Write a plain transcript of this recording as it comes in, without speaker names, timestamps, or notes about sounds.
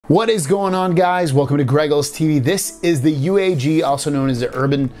What is going on, guys? Welcome to GregglesTV. This is the UAG, also known as the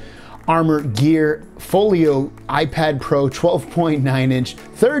Urban Armor Gear Folio iPad Pro 12.9-inch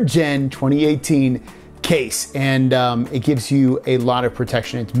 3rd Gen 2018 case, and it gives you a lot of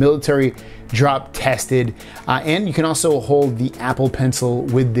protection. It's military drop tested, and you can also hold the Apple Pencil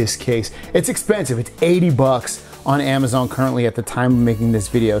with this case. It's expensive. It's 80 bucks on Amazon currently at the time of making this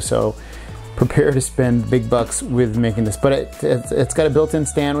video, so prepare to spend big bucks with making this. But it's got a built-in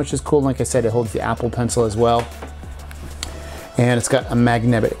stand, which is cool. Like I said, it holds the Apple Pencil as well, and it's got a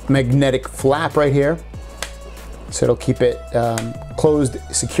magnetic flap right here, so it'll keep it closed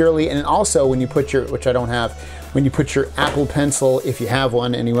securely. And also, when you put your, which I don't have, when you put your Apple Pencil, if you have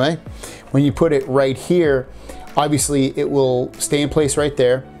one anyway, when you put it right here, obviously it will stay in place right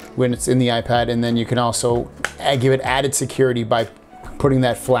there when it's in the iPad, and then you can also give it added security by putting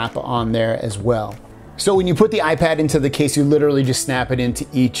that flap on there as well. So when you put the iPad into the case, you literally just snap it into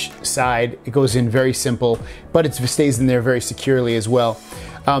each side. It goes in very simple, but it stays in there very securely as well.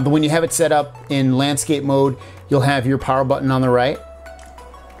 But when you have it set up in landscape mode, you'll have your power button on the right.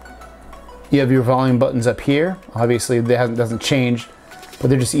 You have your volume buttons up here. Obviously, that doesn't change,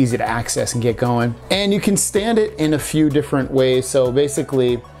 but they're just easy to access and get going. And you can stand it in a few different ways. So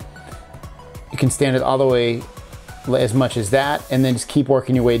basically, you can stand it all the way as much as that, and then just keep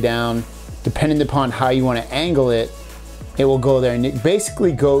working your way down. Depending upon how you want to angle it, it will go there, and it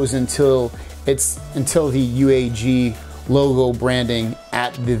basically goes until the UAG logo branding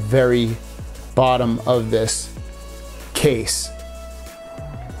at the very bottom of this case.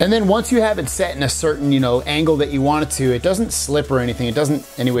 And then once you have it set in a certain, angle that you want it to, it doesn't slip or anything. It doesn't,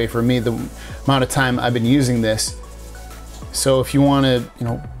 anyway, for me, the amount of time I've been using this. So if you want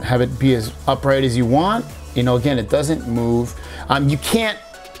to, have it be as upright as you want, again, it doesn't move. You can't,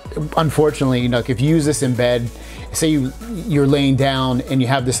 unfortunately, if you use this in bed, say you're laying down and you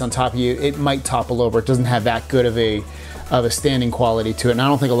have this on top of you, it might topple over. It doesn't have that good of a standing quality to it, and I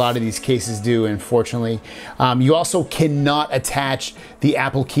don't think a lot of these cases do, unfortunately. You also cannot attach the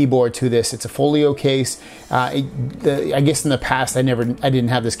Apple keyboard to this. It's a folio case. I guess in the past, I didn't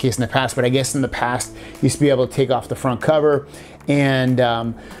have this case in the past, but I guess in the past, you used to be able to take off the front cover and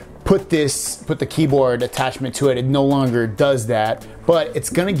put the keyboard attachment to it. It no longer does that, but it's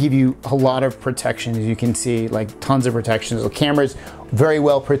gonna give you a lot of protection, as you can see, like tons of protection. The camera's very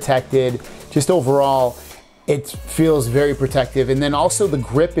well protected. Just overall, it feels very protective. And then also the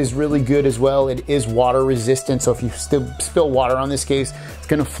grip is really good as well. It is water resistant, so if you spill water on this case, it's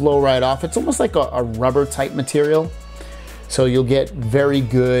gonna flow right off. It's almost like a rubber type material. So you'll get very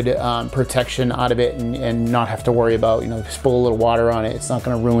good protection out of it, and not have to worry about, spill a little water on it. It's not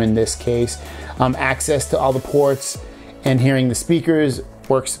gonna ruin this case. Access to all the ports and hearing the speakers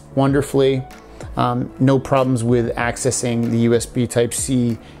works wonderfully. No problems with accessing the USB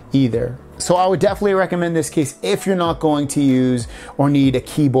Type-C either. So I would definitely recommend this case if you're not going to use or need a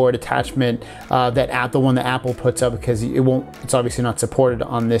keyboard attachment, the one that Apple puts up, because it's obviously not supported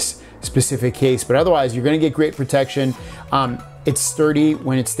on this specific case. But otherwise, you're gonna get great protection. It's sturdy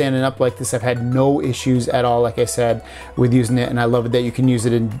when it's standing up like this. I've had no issues at all, like I said, with using it, and I love it that you can use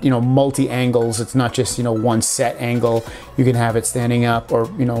it in multi angles. It's not just one set angle. You can have it standing up, or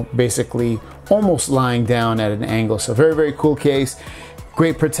basically almost lying down at an angle. So very, very cool case.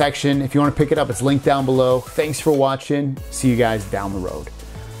 Great protection. If you want to pick it up, it's linked down below. Thanks for watching. See you guys down the road.